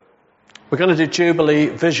We're going to do Jubilee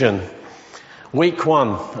Vision, week 1,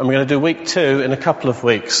 and we're going to do week 2 in a couple of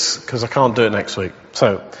weeks, because I can't do it next week.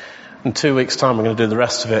 So, in 2 weeks' time, we're going to do the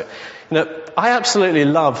rest of it. You know, I absolutely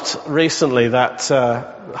loved recently that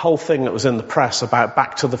whole thing that was in the press about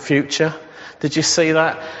Back to the Future. Did you see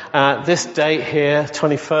that? This date here,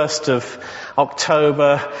 21st of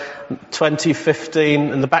October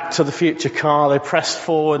 2015, in the Back to the Future car, they pressed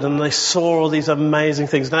forward and they saw all these amazing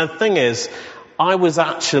things. Now, the thing is, I was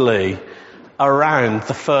actually around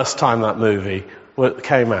the first time that movie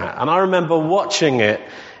came out. And I remember watching it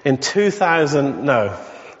in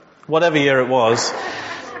whatever year it was,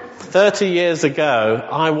 30 years ago,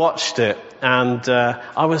 I watched it. And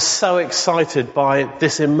I was so excited by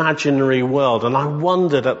this imaginary world. And I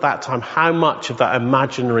wondered at that time how much of that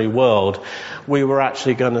imaginary world we were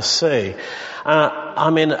actually going to see.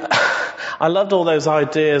 I loved all those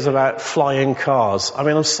ideas about flying cars. I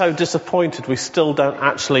mean, I'm so disappointed we still don't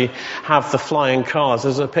actually have the flying cars.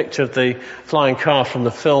 There's a picture of the flying car from the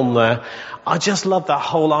film there. I just love that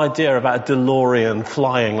whole idea about a DeLorean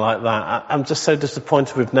flying like that. I'm just so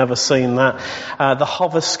disappointed we've never seen that. The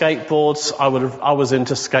hover skateboards, I was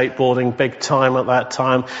into skateboarding big time at that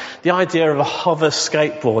time. The idea of a hover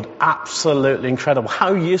skateboard, absolutely incredible.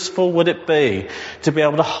 How useful would it be to be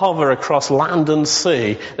able to hover across land and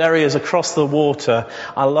sea? There he is across the water.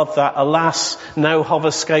 I love that. Alas, no hover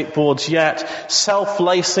skateboards yet.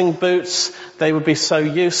 Self-lacing boots, they would be so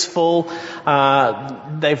useful.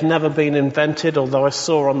 They've never been invented, although I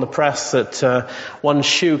saw on the press that one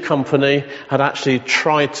shoe company had actually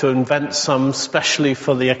tried to invent some specially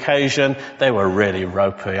for the occasion. They were really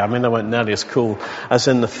ropey. I mean, they weren't nearly as cool as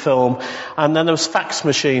in the film. And then there was fax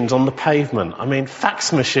machines on the pavement. I mean,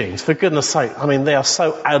 fax machines, for goodness sake. I mean, they are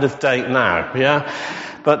so out of date now, yeah?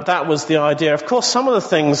 But that was the idea. Of course, some of the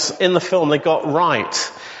things in the film they got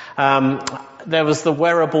right. There was the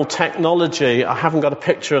wearable technology. I haven't got a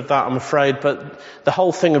picture of that, I'm afraid, but the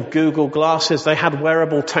whole thing of Google Glasses, they had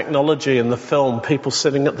wearable technology in the film, people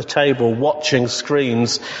sitting at the table watching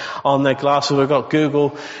screens on their glasses. We've got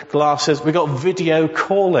Google Glasses, we've got video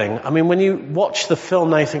calling. I mean, when you watch the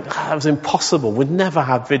film now you think, that was impossible. We'd never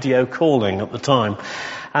have video calling at the time.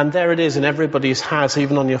 And there it is in everybody's house,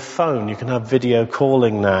 even on your phone, you can have video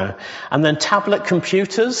calling now. And then tablet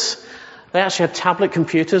computers. They actually had tablet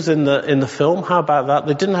computers in the film. How about that?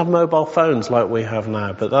 They didn't have mobile phones like we have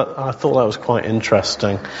now, but I thought that was quite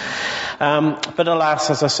interesting. But alas,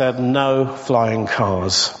 as I said, no flying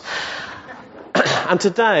cars. And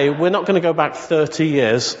today, we're not going to go back 30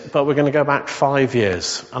 years, but we're going to go back 5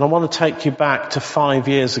 years. And I want to take you back to 5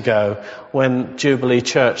 years ago when Jubilee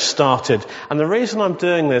Church started. And the reason I'm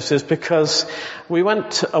doing this is because we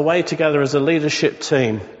went away together as a leadership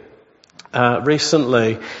team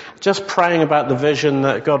recently, just praying about the vision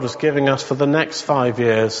that God was giving us for the next 5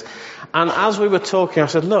 years. And as we were talking, I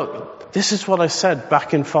said, look, this is what I said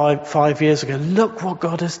back in five years ago. Look what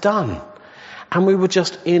God has done. And we were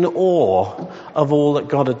just in awe of all that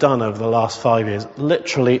God had done over the last 5 years.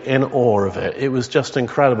 Literally in awe of it. It was just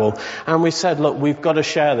incredible. And we said, look, we've got to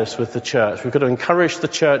share this with the church. We've got to encourage the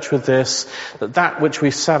church with this. That which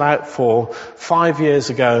we set out for 5 years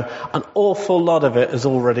ago, an awful lot of it has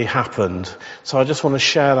already happened. So I just want to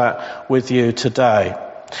share that with you today.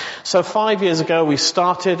 So 5 years ago we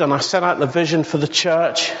started and I set out the vision for the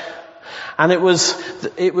church. And it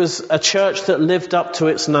was a church that lived up to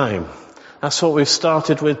its name. That's what we've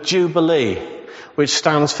started with, Jubilee, which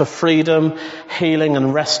stands for freedom, healing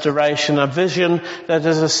and restoration. A vision that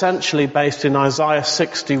is essentially based in Isaiah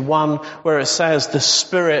 61, where it says, the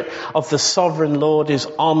Spirit of the Sovereign Lord is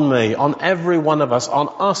on me, on every one of us, on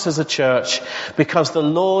us as a church, because the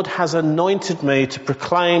Lord has anointed me to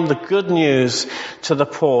proclaim the good news to the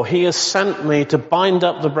poor. He has sent me to bind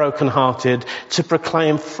up the brokenhearted, to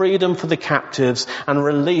proclaim freedom for the captives and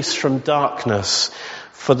release from darkness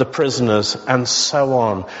for the prisoners, and so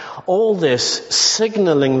on. All this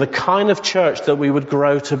signaling the kind of church that we would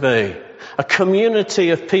grow to be. A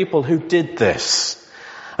community of people who did this.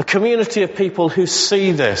 A community of people who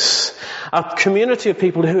see this. A community of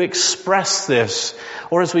people who express this.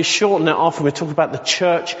 Or as we shorten it often, we talk about the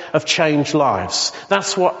church of changed lives.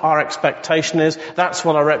 That's what our expectation is. That's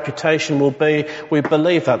what our reputation will be. We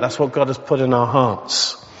believe that. That's what God has put in our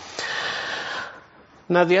hearts.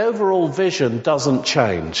 Now, the overall vision doesn't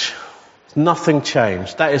change. Nothing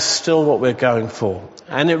changed. That is still what we're going for.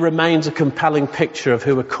 And it remains a compelling picture of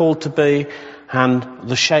who we're called to be and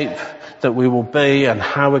the shape that we will be and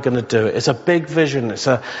how we're going to do it. It's a big vision.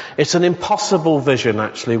 It's an impossible vision,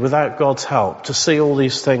 actually, without God's help, to see all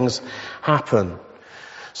these things happen.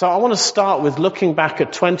 So I want to start with looking back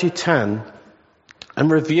at 2010 and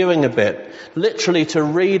reviewing a bit, literally to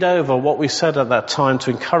read over what we said at that time, to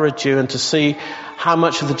encourage you and to see how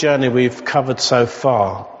much of the journey we've covered so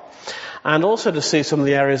far. And also to see some of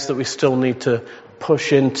the areas that we still need to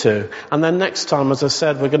push into. And then next time, as I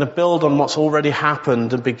said, we're going to build on what's already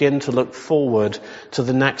happened and begin to look forward to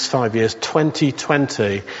the next 5 years,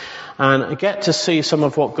 2020, and get to see some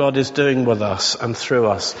of what God is doing with us and through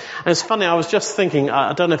us. And it's funny, I was just thinking,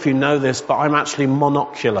 I don't know if you know this, but I'm actually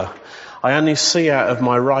monocular. I only see out of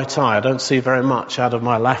my right eye. I don't see very much out of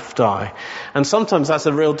my left eye. And sometimes that's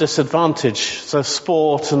a real disadvantage. So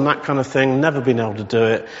sport and that kind of thing, never been able to do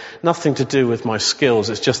it. Nothing to do with my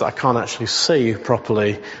skills. It's just that I can't actually see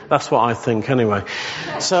properly. That's what I think anyway.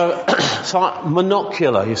 So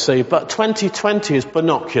monocular, you see. But 2020 is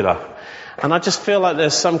binocular. And I just feel like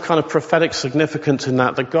there's some kind of prophetic significance in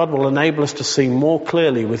that God will enable us to see more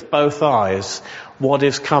clearly with both eyes what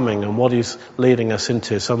is coming and what He's leading us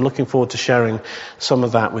into. So I'm looking forward to sharing some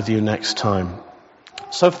of that with you next time.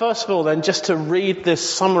 So first of all then, just to read this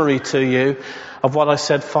summary to you of what I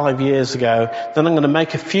said 5 years ago, then I'm going to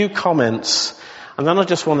make a few comments, and then I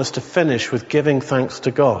just want us to finish with giving thanks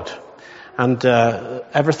to God. And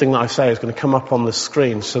everything that I say is going to come up on the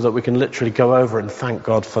screen so that we can literally go over and thank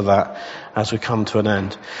God for that as we come to an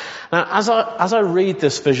end. Now, as I read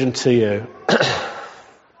this vision to you,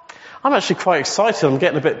 I'm actually quite excited. I'm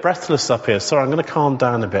getting a bit breathless up here. Sorry, I'm going to calm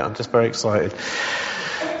down a bit. I'm just very excited.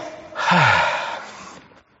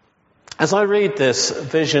 As I read this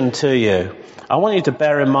vision to you, I want you to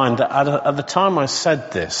bear in mind that at the time I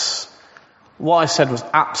said this, what I said was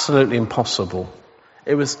absolutely impossible.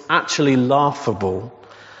 It was actually laughable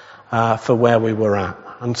for where we were at.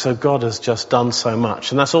 And so God has just done so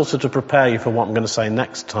much. And that's also to prepare you for what I'm going to say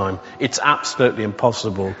next time. It's absolutely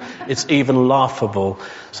impossible. It's even laughable,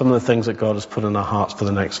 some of the things that God has put in our hearts for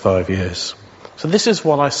the next 5 years. So this is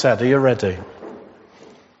what I said. Are you ready?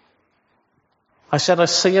 I said, I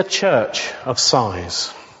see a church of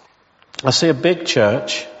size. I see a big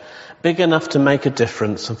church, big enough to make a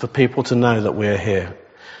difference and for people to know that we're here.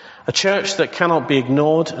 A church that cannot be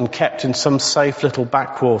ignored and kept in some safe little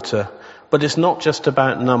backwater, but it's not just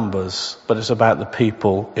about numbers, but it's about the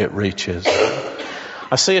people it reaches.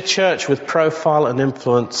 I see a church with profile and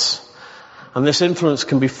influence, and this influence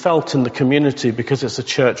can be felt in the community because it's a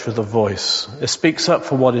church with a voice. It speaks up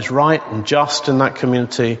for what is right and just in that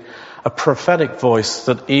community, a prophetic voice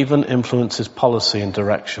that even influences policy and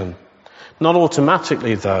direction. Not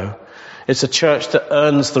automatically, though. It's a church that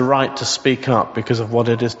earns the right to speak up because of what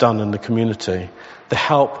it has done in the community, the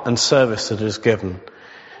help and service that it is given.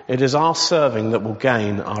 It is our serving that will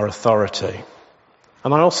gain our authority.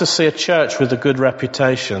 And I also see a church with a good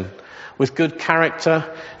reputation, with good character,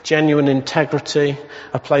 genuine integrity,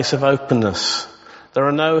 a place of openness. There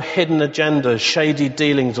are no hidden agendas, shady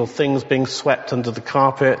dealings, or things being swept under the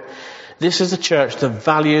carpet. This is a church that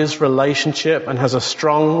values relationship and has a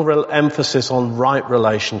strong emphasis on right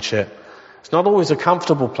relationship. It's not always a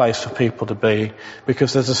comfortable place for people to be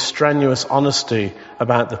because there's a strenuous honesty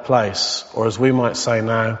about the place, or as we might say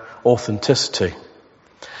now, authenticity.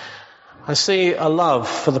 I see a love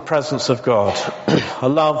for the presence of God, a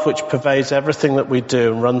love which pervades everything that we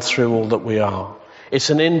do and runs through all that we are. It's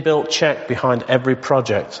an inbuilt check behind every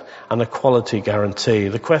project and a quality guarantee.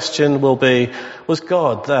 The question will be, was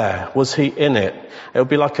God there? Was He in it? It will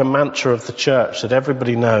be like a mantra of the church that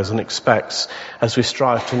everybody knows and expects as we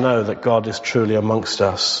strive to know that God is truly amongst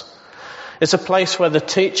us. It's a place where the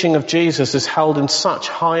teaching of Jesus is held in such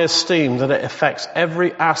high esteem that it affects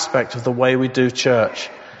every aspect of the way we do church.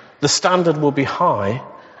 The standard will be high,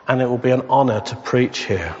 and it will be an honor to preach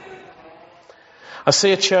here. I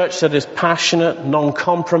see a church that is passionate,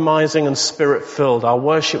 non-compromising and spirit-filled. Our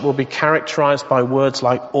worship will be characterized by words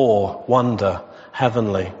like awe, wonder,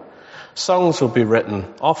 heavenly. Songs will be written,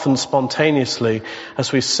 often spontaneously,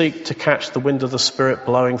 as we seek to catch the wind of the Spirit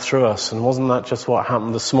blowing through us. And wasn't that just what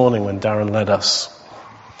happened this morning when Darren led us?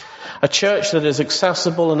 A church that is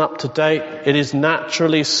accessible and up to date. It is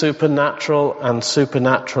naturally supernatural and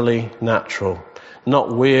supernaturally natural.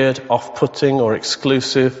 Not weird, off-putting or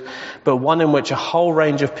exclusive, but one in which a whole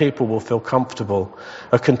range of people will feel comfortable.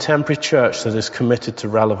 A contemporary church that is committed to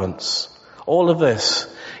relevance. All of this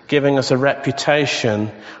giving us a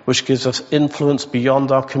reputation which gives us influence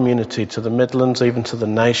beyond our community to the Midlands, even to the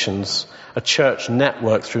nations. A church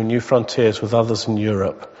network through New Frontiers with others in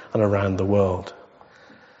Europe and around the world.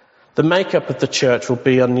 The makeup of the church will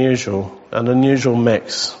be unusual, an unusual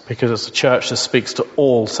mix, because it's a church that speaks to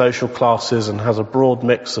all social classes and has a broad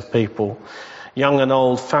mix of people, young and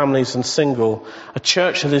old, families and single, a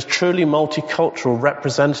church that is truly multicultural,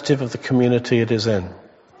 representative of the community it is in.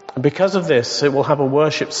 And because of this, it will have a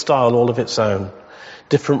worship style all of its own.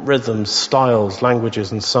 different rhythms, styles,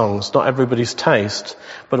 languages and songs. Not everybody's taste,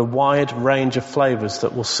 but a wide range of flavours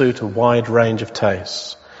that will suit a wide range of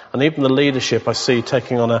tastes. And even the leadership I see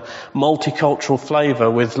taking on a multicultural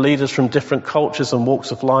flavour with leaders from different cultures and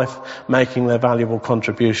walks of life making their valuable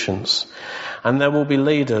contributions. And there will be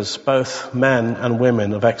leaders, both men and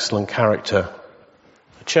women, of excellent character.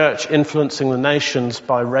 A church influencing the nations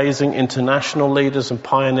by raising international leaders and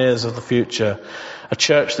pioneers of the future. A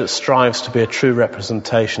church that strives to be a true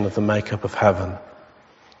representation of the makeup of heaven.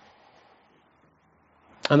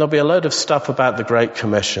 And there'll be a load of stuff about the Great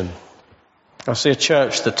Commission. I see a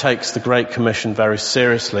church that takes the Great Commission very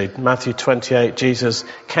seriously. Matthew 28, Jesus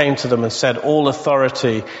came to them and said, "All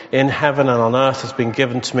authority in heaven and on earth has been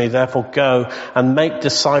given to me. Therefore go and make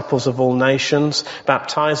disciples of all nations,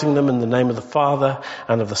 baptizing them in the name of the Father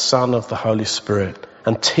and of the Son and of the Holy Spirit,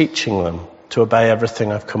 and teaching them to obey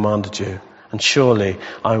everything I've commanded you. And surely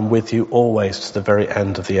I am with you always to the very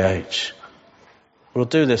end of the age." We'll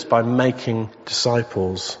do this by making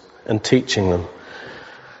disciples and teaching them.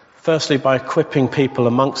 Firstly, by equipping people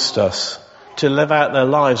amongst us to live out their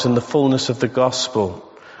lives in the fullness of the gospel.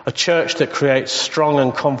 A church that creates strong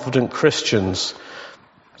and confident Christians,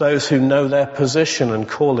 those who know their position and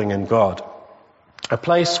calling in God. A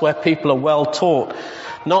place where people are well taught,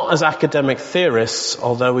 not as academic theorists,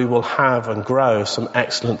 although we will have and grow some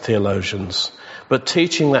excellent theologians, but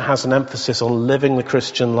teaching that has an emphasis on living the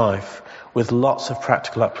Christian life with lots of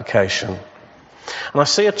practical application. And I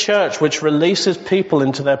see a church which releases people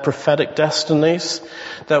into their prophetic destinies,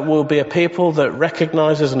 that will be a people that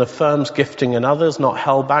recognizes and affirms gifting in others, not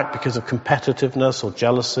held back because of competitiveness or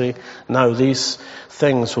jealousy. No, these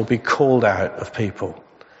things will be called out of people.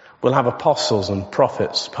 We'll have apostles and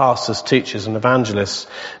prophets, pastors, teachers and evangelists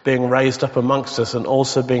being raised up amongst us and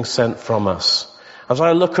also being sent from us. As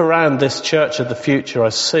I look around this church of the future, I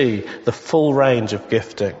see the full range of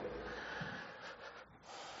gifting.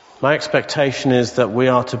 My expectation is that we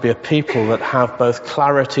are to be a people that have both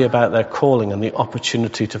clarity about their calling and the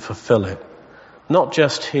opportunity to fulfill it. Not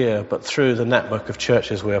just here, but through the network of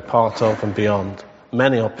churches we are part of and beyond.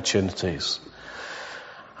 Many opportunities.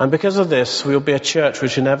 And because of this, we will be a church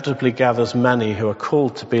which inevitably gathers many who are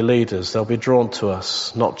called to be leaders. They'll be drawn to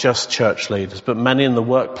us, not just church leaders, but many in the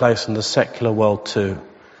workplace and the secular world too.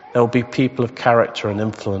 There will be people of character and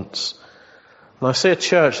influence. And I see a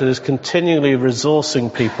church that is continually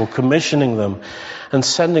resourcing people, commissioning them and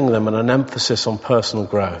sending them an emphasis on personal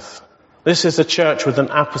growth. This is a church with an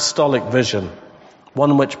apostolic vision,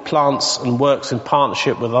 one which plants and works in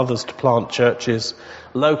partnership with others to plant churches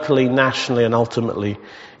locally, nationally and ultimately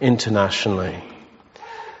internationally.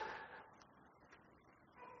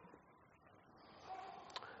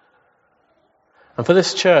 And for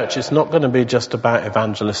this church, it's not going to be just about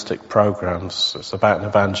evangelistic programs. It's about an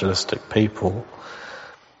evangelistic people.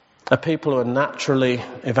 A people who are naturally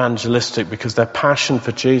evangelistic because their passion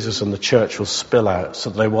for Jesus and the church will spill out,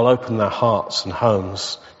 so that they will open their hearts and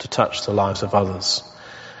homes to touch the lives of others.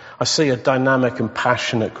 I see a dynamic and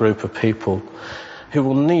passionate group of people who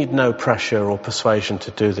will need no pressure or persuasion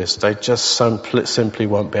to do this. They just simply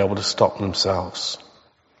won't be able to stop themselves.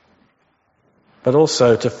 But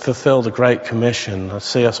also to fulfill the Great Commission, I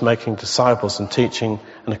see us making disciples and teaching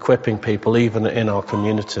and equipping people even in our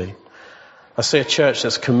community. I see a church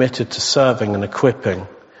that's committed to serving and equipping.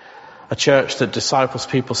 A church that disciples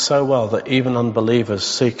people so well that even unbelievers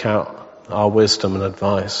seek out our wisdom and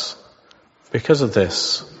advice. Because of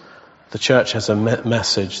this, the church has a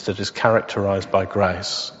message that is characterized by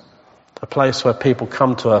grace. A place where people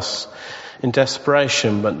come to us in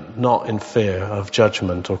desperation but not in fear of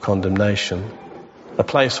judgment or condemnation. A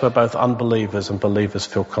place where both unbelievers and believers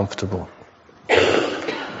feel comfortable.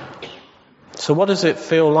 So what does it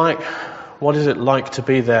feel like? What is it like to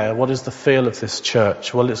be there? What is the feel of this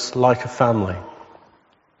church? Well, it's like a family.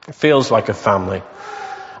 It feels like a family.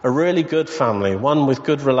 A really good family, one with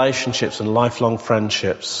good relationships and lifelong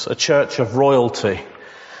friendships. A church of royalty,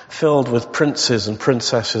 filled with princes and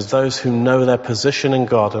princesses, those who know their position in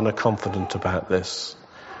God and are confident about this.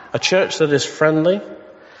 A church that is friendly,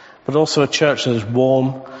 but also a church that is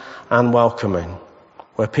warm and welcoming,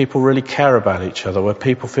 where people really care about each other, where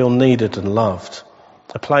people feel needed and loved.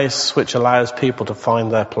 A place which allows people to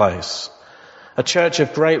find their place. A church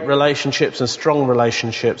of great relationships and strong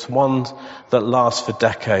relationships, ones that last for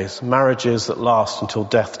decades, marriages that last until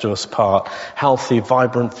death do us part, healthy,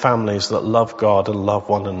 vibrant families that love God and love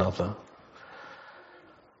one another.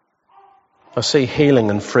 I see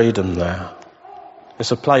healing and freedom there.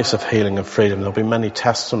 It's a place of healing and freedom. There'll be many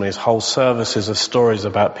testimonies, whole services of stories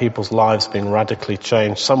about people's lives being radically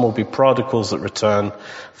changed. Some will be prodigals that return,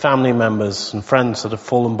 family members and friends that have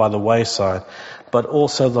fallen by the wayside, but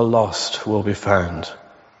also the lost will be found.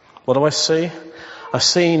 What do I see? I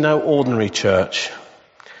see no ordinary church.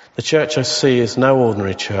 The church I see is no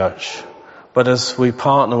ordinary church. But as we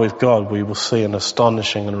partner with God, we will see an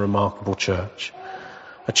astonishing and remarkable church.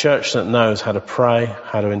 A church that knows how to pray,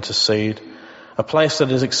 how to intercede. A place that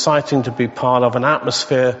is exciting to be part of. An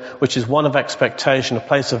atmosphere which is one of expectation. A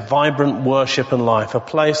place of vibrant worship and life. A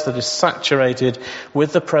place that is saturated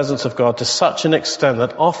with the presence of God to such an extent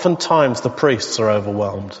that oftentimes the priests are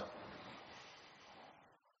overwhelmed.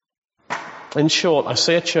 In short, I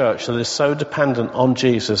see a church that is so dependent on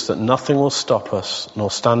Jesus that nothing will stop us nor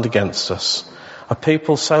stand against us. A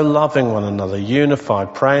people so loving one another,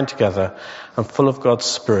 unified, praying together, and full of God's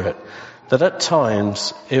Spirit, that at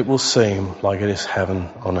times it will seem like it is heaven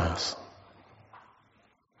on earth.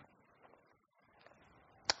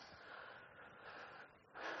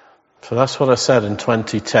 So that's what I said in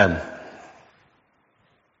 2010.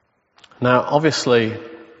 Now, obviously,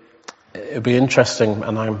 it would be interesting,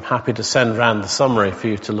 and I'm happy to send round the summary for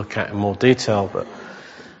you to look at in more detail, but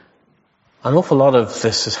an awful lot of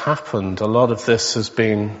this has happened. A lot of this has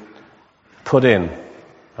been put in.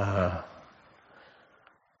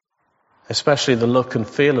 Especially the look and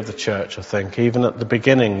feel of the church, I think. Even at the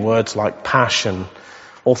beginning, words like passion,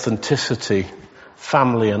 authenticity,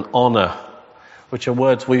 family and honour, which are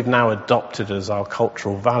words we've now adopted as our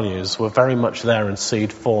cultural values, were very much there in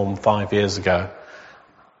seed form 5 years ago.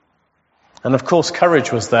 And of course,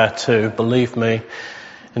 courage was there too, believe me.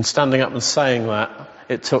 In standing up and saying that,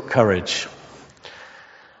 it took courage.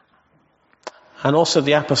 And also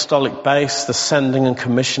the apostolic base, the sending and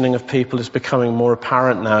commissioning of people is becoming more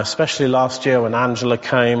apparent now, especially last year when Angela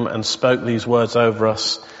came and spoke these words over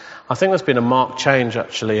us. I think there's been a marked change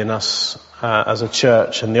actually in us as a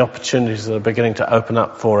church, and the opportunities that are beginning to open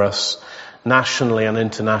up for us nationally and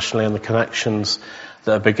internationally, and the connections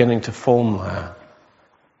that are beginning to form there.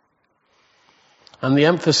 And the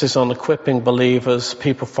emphasis on equipping believers,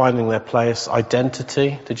 people finding their place,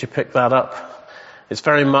 identity. Did you pick that up? It's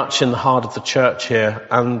very much in the heart of the church here.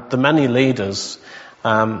 And the many leaders,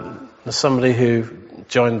 there's somebody who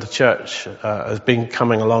joined the church, has been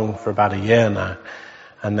coming along for about a year now.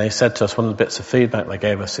 And they said to us, one of the bits of feedback they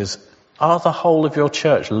gave us is, are the whole of your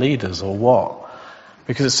church leaders or what?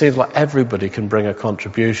 Because it seems like everybody can bring a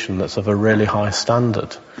contribution that's of a really high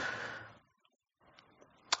standard.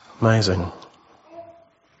 Amazing.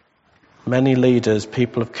 Many leaders,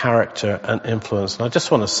 people of character and influence. And I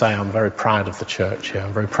just want to say I'm very proud of the church here.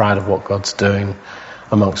 I'm very proud of what God's doing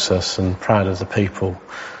amongst us and proud of the people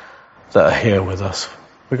that are here with us.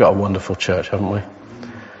 We've got a wonderful church, haven't we?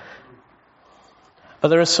 But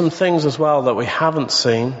there are some things as well that we haven't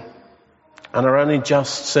seen and are only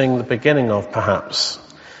just seeing the beginning of, perhaps.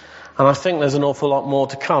 And I think there's an awful lot more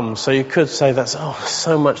to come. So you could say that's,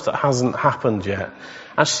 so much that hasn't happened yet.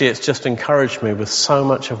 Actually, it's just encouraged me with so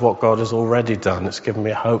much of what God has already done. It's given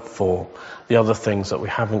me hope for the other things that we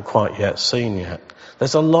haven't quite yet seen yet.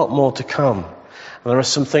 There's a lot more to come. And there are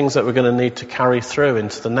some things that we're going to need to carry through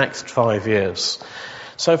into the next 5 years.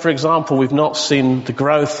 So, for example, we've not seen the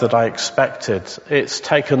growth that I expected. It's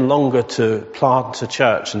taken longer to plant a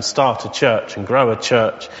church and start a church and grow a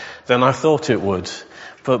church than I thought it would.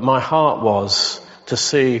 But my heart was to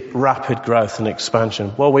see rapid growth and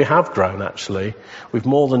expansion. Well, we have grown, actually. We've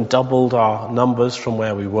more than doubled our numbers from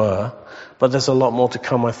where we were. But there's a lot more to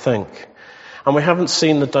come, I think. And we haven't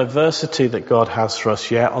seen the diversity that God has for us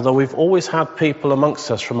yet, although we've always had people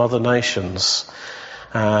amongst us from other nations.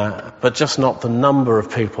 But just not the number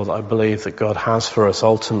of people that I believe that God has for us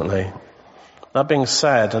ultimately. That being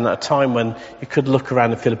said, and at a time when you could look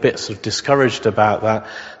around and feel a bit sort of discouraged about that,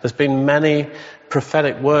 there's been many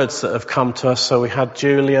prophetic words that have come to us. So we had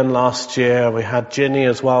Julian last year, we had Ginny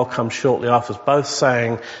as well come shortly after us, both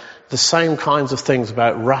saying the same kinds of things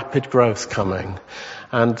about rapid growth coming.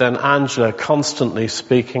 And then Angela constantly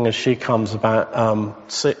speaking as she comes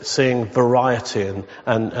about seeing variety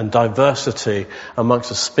and diversity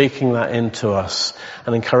amongst us, speaking that into us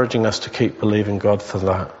and encouraging us to keep believing God for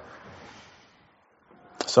that.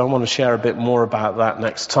 So I want to share a bit more about that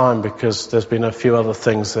next time, because there's been a few other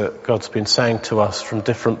things that God's been saying to us from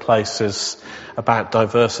different places about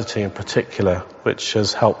diversity in particular, which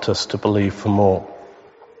has helped us to believe for more.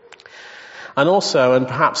 And also, and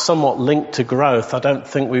perhaps somewhat linked to growth, I don't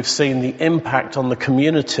think we've seen the impact on the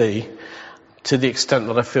community to the extent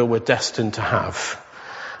that I feel we're destined to have.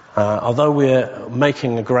 Although we're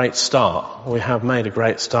making a great start, we have made a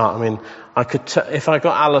great start. I mean, if I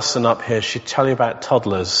got Alison up here, she'd tell you about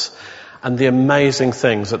toddlers and the amazing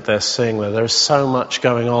things that they're seeing there. There is so much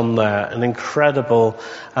going on there, an incredible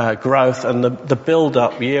growth, and the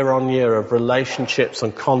build-up year on year of relationships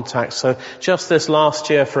and contacts. So just this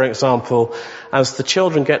last year, for example, as the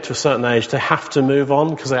children get to a certain age, they have to move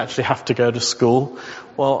on because they actually have to go to school.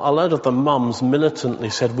 Well, a load of the mums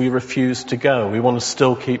militantly said, we refuse to go. We want to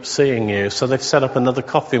still keep seeing you. So they've set up another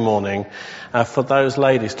coffee morning for those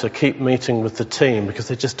ladies to keep meeting with the team because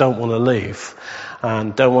they just don't want to leave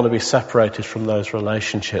and don't want to be separated from those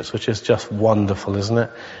relationships, which is just wonderful, isn't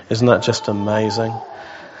it? Isn't that just amazing?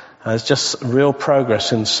 There's just real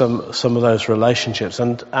progress in some of those relationships.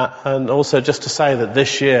 And also just to say that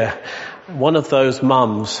this year, one of those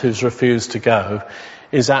mums who's refused to go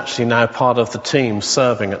is actually now part of the team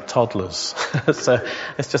serving at toddlers. So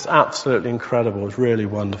it's just absolutely incredible. It's really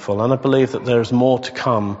wonderful. And I believe that there's more to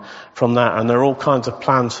come from that. And there are all kinds of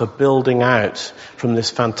plans for building out from this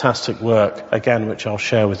fantastic work, again, which I'll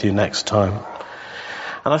share with you next time.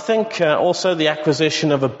 And I think also the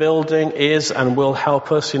acquisition of a building is and will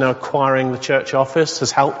help us. Acquiring the church office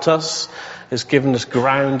has helped us. It's given us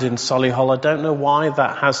ground in Solihull. I don't know why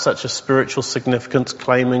that has such a spiritual significance,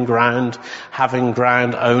 claiming ground, having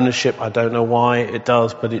ground ownership. I don't know why it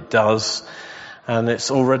does, but it does. And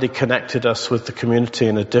it's already connected us with the community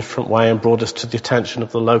in a different way and brought us to the attention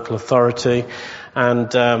of the local authority.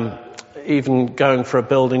 And even going for a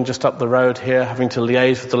building just up the road here, having to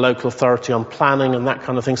liaise with the local authority on planning and that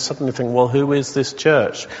kind of thing, suddenly think, well, who is this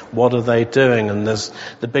church? What are they doing? And there's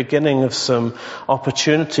the beginning of some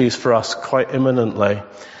opportunities for us quite imminently.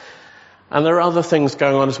 And there are other things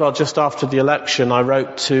going on as well. Just after the election, I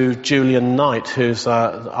wrote to Julian Knight, who's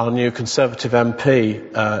our new Conservative MP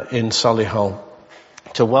in Solihull,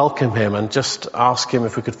 to welcome him and just ask him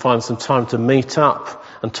if we could find some time to meet up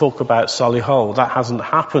and talk about Solihull. That hasn't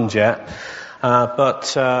happened yet,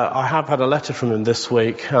 but I have had a letter from him this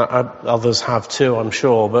week. Others have too, I'm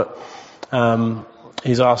sure, but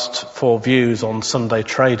he's asked for views on Sunday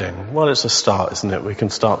trading. Well, it's a start, isn't it? We can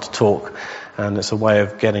start to talk, and it's a way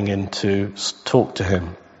of getting in to talk to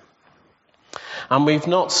him. And we've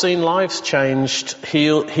not seen lives changed,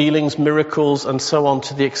 healings, miracles, and so on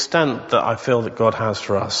to the extent that I feel that God has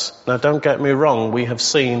for us. Now, don't get me wrong, we have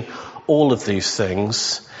seen all of these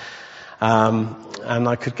things. And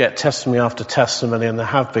I could get testimony after testimony, and there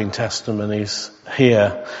have been testimonies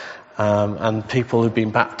here, and people who've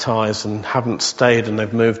been baptized and haven't stayed and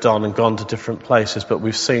they've moved on and gone to different places, but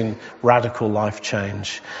we've seen radical life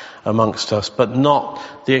change amongst us, but not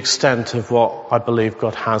the extent of what I believe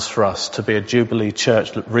God has for us, to be a Jubilee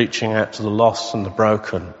church reaching out to the lost and the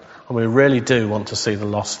broken. And we really do want to see the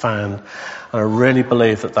lost found. And I really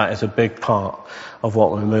believe that that is a big part of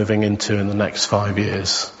what we're moving into in the next 5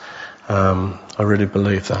 years. I really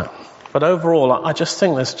believe that. But overall, I just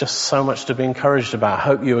think there's just so much to be encouraged about. I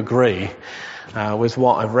hope you agree with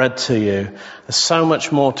what I've read to you. There's so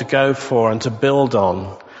much more to go for and to build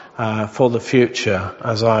on for the future,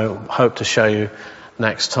 as I hope to show you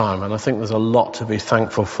next time. And I think there's a lot to be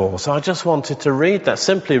thankful for. So I just wanted to read that,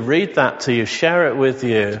 simply read that to you, share it with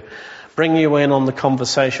you, bring you in on the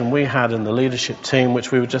conversation we had in the leadership team,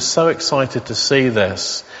 which we were just so excited to see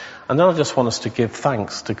this. And then I just want us to give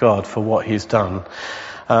thanks to God for what He's done.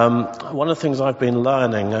 One of the things I've been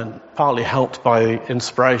learning, and partly helped by the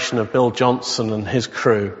inspiration of Bill Johnson and his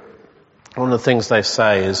crew, one of the things they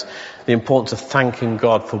say is the importance of thanking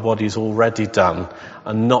God for what He's already done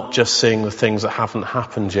and not just seeing the things that haven't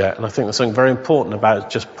happened yet. And I think there's something very important about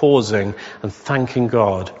just pausing and thanking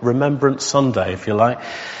God. Remembrance Sunday, if you like.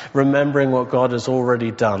 Remembering what God has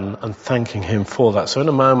already done and thanking Him for that. So in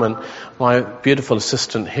a moment, my beautiful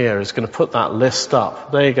assistant here is going to put that list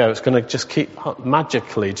up. There you go. It's going to just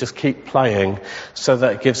magically keep playing so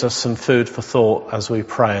that it gives us some food for thought as we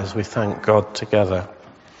pray, as we thank God together.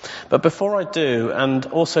 But before I do, and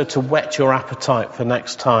also to whet your appetite for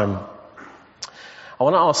next time, I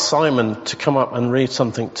want to ask Simon to come up and read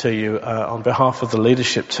something to you on behalf of the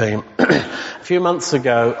leadership team. A few months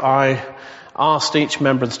ago, I asked each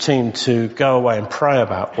member of the team to go away and pray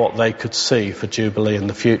about what they could see for Jubilee in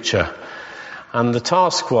the future. And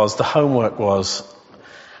the homework was,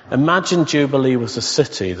 imagine Jubilee was a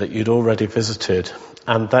city that you'd already visited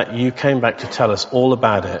and that you came back to tell us all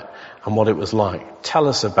about it and what it was like. Tell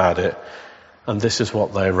us about it. And this is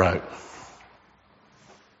what they wrote.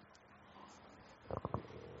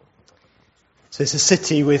 So it's a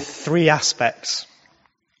city with three aspects.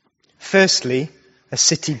 Firstly, a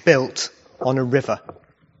city built on a river.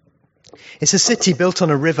 It's a city built on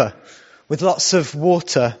a river with lots of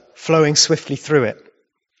water flowing swiftly through it.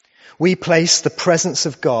 We place the presence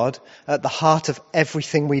of God at the heart of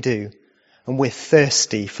everything we do, and we're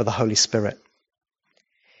thirsty for the Holy Spirit.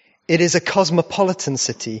 It is a cosmopolitan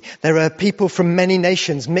city. There are people from many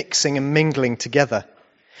nations mixing and mingling together.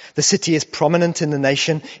 The city is prominent in the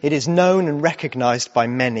nation. It is known and recognized by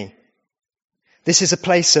many. This is a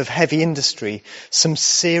place of heavy industry. Some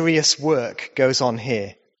serious work goes on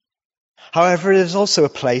here. However, it is also a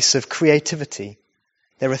place of creativity.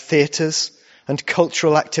 There are theatres and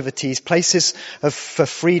cultural activities, places for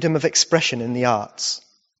freedom of expression in the arts.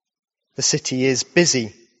 The city is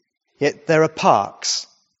busy, yet there are parks,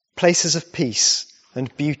 places of peace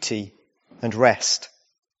and beauty and rest.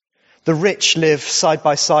 The rich live side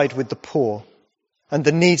by side with the poor, and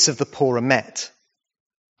the needs of the poor are met.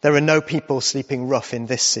 There are no people sleeping rough in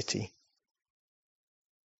this city.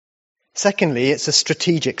 Secondly, it's a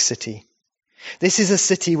strategic city. This is a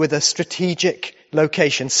city with a strategic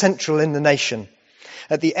location, central in the nation.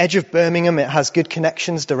 At the edge of Birmingham, it has good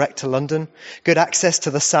connections direct to London, good access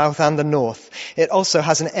to the south and the north. It also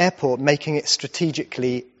has an airport, making it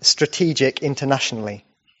strategic internationally.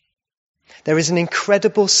 There is an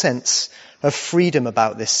incredible sense of freedom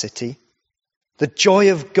about this city. The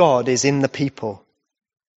joy of God is in the people.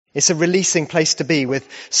 It's a releasing place to be, with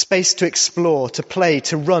space to explore, to play,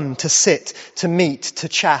 to run, to sit, to meet, to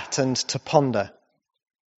chat and to ponder.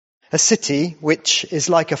 A city which is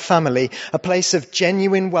like a family, a place of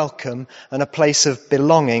genuine welcome and a place of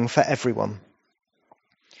belonging for everyone.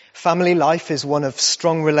 Family life is one of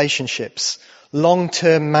strong relationships,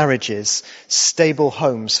 long-term marriages, stable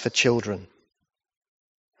homes for children.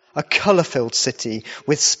 A colour-filled city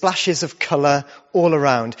with splashes of colour all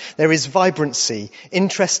around. There is vibrancy,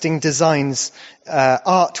 interesting designs,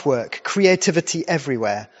 artwork, creativity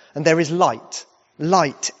everywhere. And there is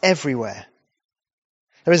light everywhere.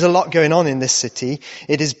 There is a lot going on in this city.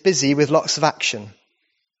 It is busy with lots of action.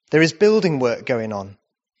 There is building work going on.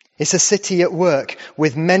 It's a city at work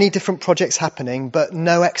with many different projects happening, but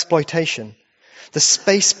no exploitation. The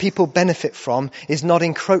space people benefit from is not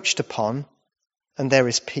encroached upon, and there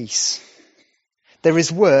is peace. There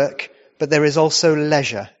is work, but there is also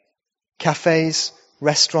leisure. Cafes,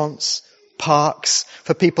 restaurants, parks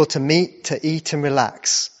for people to meet, to eat and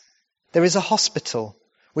relax. There is a hospital,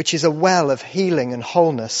 which is a well of healing and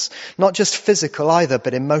wholeness, not just physical either,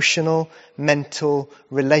 but emotional, mental,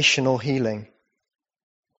 relational healing.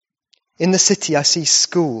 In the city, I see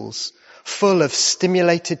schools full of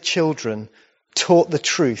stimulated children, taught the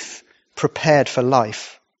truth, prepared for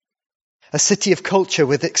life. A city of culture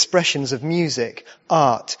with expressions of music,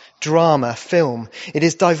 art, drama, film. It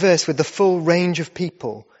is diverse with the full range of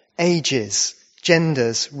people, ages,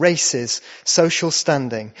 genders, races, social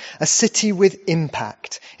standing. A city with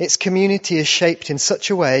impact. Its community is shaped in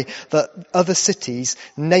such a way that other cities,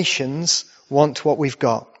 nations, want what we've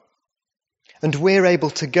got. And we're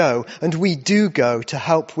able to go, and we do go, to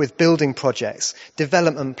help with building projects,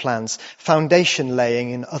 development plans, foundation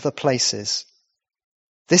laying in other places.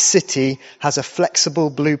 This city has a flexible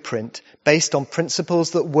blueprint based on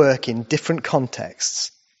principles that work in different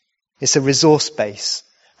contexts. It's a resource base,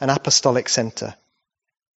 an apostolic centre.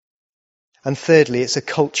 And thirdly, it's a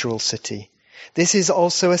cultural city. This is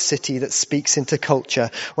also a city that speaks into culture.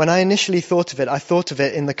 When I initially thought of it, I thought of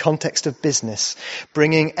it in the context of business,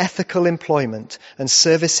 bringing ethical employment and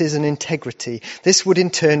services and integrity. This would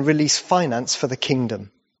in turn release finance for the kingdom.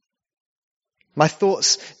 My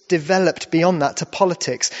thoughts developed beyond that to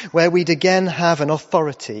politics, where we'd again have an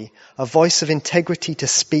authority, a voice of integrity to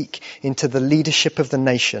speak into the leadership of the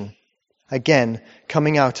nation, again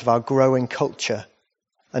coming out of our growing culture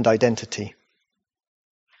and identity.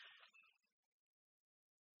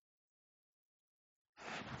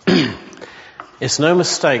 It's no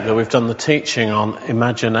mistake that we've done the teaching on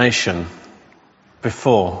imagination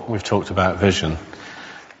before we've talked about vision.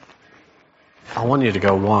 I want you to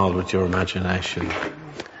go wild with your imagination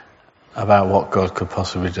about what God could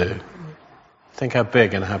possibly do. Think how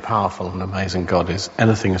big and how powerful and amazing God is.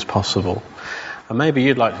 Anything is possible. And maybe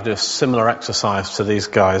you'd like to do a similar exercise to these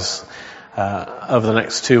guys over the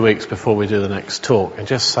next 2 weeks before we do the next talk, and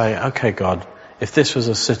just say, okay, God, if this was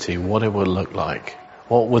a city, what it would look like?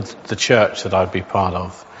 What would the church that I'd be part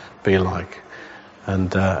of be like?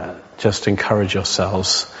 And just encourage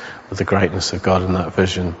yourselves with the greatness of God in that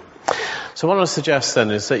vision. So what I suggest then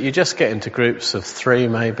is that you just get into groups of 3,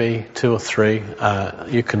 maybe 2 or 3.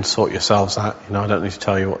 You can sort yourselves out. I don't need to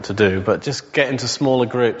tell you what to do, but just get into smaller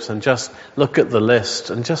groups and just look at the list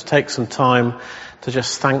and just take some time to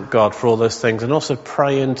just thank God for all those things, and also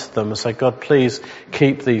pray into them and say, God, please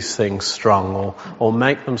keep these things strong, or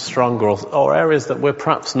make them stronger, or areas that we're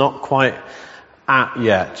perhaps not quite at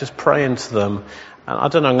yet. Just pray into them And I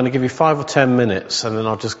don't know, I'm going to give you 5 or 10 minutes and then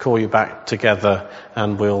I'll just call you back together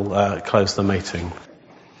and we'll close the meeting.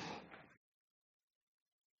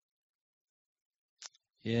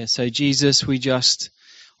 Yeah, so Jesus, we just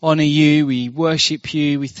honour you, we worship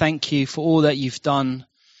you, we thank you for all that you've done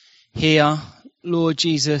here, Lord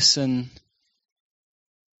Jesus, and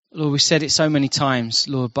Lord, we've said it so many times,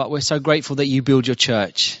 Lord, but we're so grateful that you build your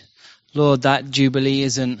church. Lord, that Jubilee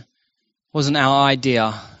wasn't our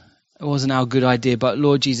idea, it wasn't our good idea, but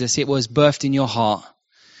Lord Jesus, it was birthed in your heart.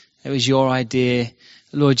 It was your idea,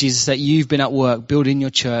 Lord Jesus, that you've been at work building your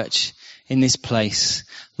church in this place.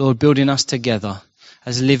 Lord, building us together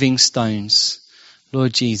as living stones.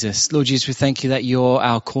 Lord Jesus, we thank you that you're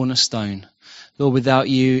our cornerstone. Lord, without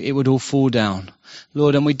you, it would all fall down.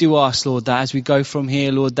 Lord, and we do ask, Lord, that as we go from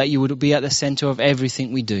here, Lord, that you would be at the center of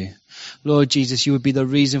everything we do. Lord Jesus, you would be the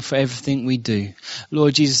reason for everything we do.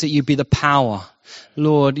 Lord Jesus, that you'd be the power.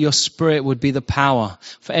 Lord, your Spirit would be the power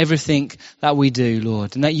for everything that we do,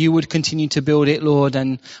 Lord. And that you would continue to build it, Lord,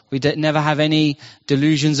 and we'd never have any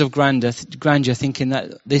delusions of grandeur thinking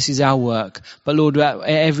that this is our work. But Lord, at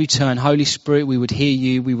every turn, Holy Spirit, we would hear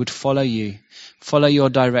you, we would follow you. Follow your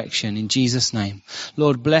direction in Jesus' name.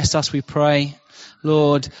 Lord, bless us, we pray.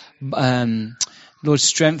 Lord,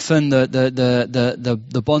 strengthen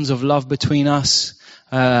the bonds of love between us.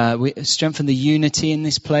 We strengthen the unity in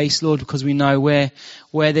this place, Lord, because we know where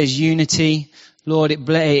there's unity, Lord,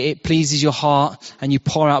 it pleases your heart and you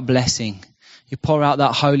pour out blessing. You pour out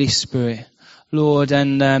that Holy Spirit, Lord,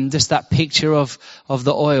 and just that picture of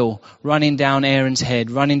the oil running down Aaron's head,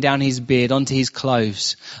 running down his beard, onto his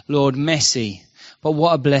clothes. Lord, messy. But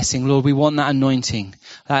what a blessing, Lord. We want that anointing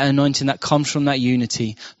that comes from that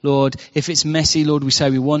unity. Lord, if it's messy, Lord, we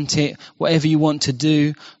say we want it. Whatever you want to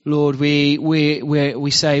do, Lord, we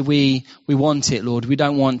say we want it, Lord. We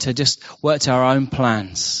don't want to just work to our own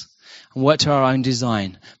plans and work to our own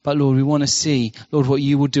design. But Lord, we want to see, Lord, what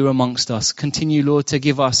you will do amongst us. Continue, Lord, to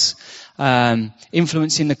give us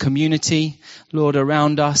influence in the community, Lord,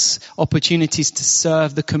 around us, opportunities to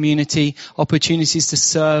serve the community, opportunities to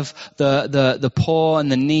serve the poor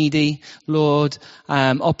and the needy, Lord,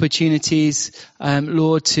 opportunities,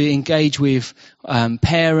 Lord, to engage with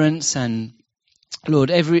parents and Lord,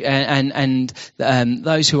 those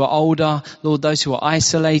who are older, Lord, those who are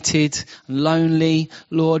isolated, lonely,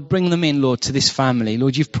 Lord, bring them in, Lord, to this family.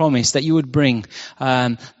 Lord, you've promised that you would bring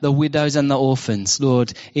the widows and the orphans,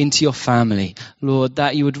 Lord, into your family. Lord,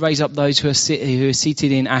 that you would raise up those who are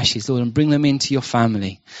seated in ashes, Lord, and bring them into your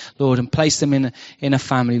family, Lord, and place them in a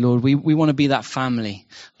family, Lord. We want to be that family,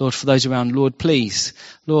 Lord, for those around. Lord, please,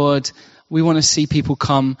 Lord, we want to see people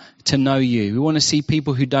come to know you. We want to see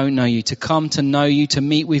people who don't know you to come to know you, to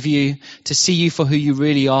meet with you, to see you for who you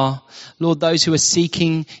really are. Lord, those who are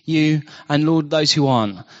seeking you, and Lord, those who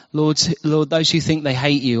aren't. Lord, those who think they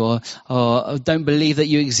hate you or don't believe that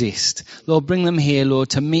you exist. Lord, bring them here, Lord,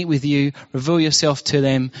 to meet with you, reveal yourself to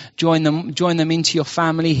them, join them into your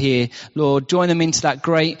family here, Lord, join them into that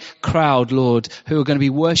great crowd, Lord, who are going to be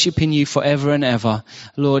worshipping you forever and ever,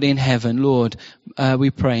 Lord, in heaven. Lord,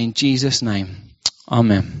 we pray in Jesus' name.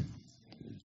 Amen.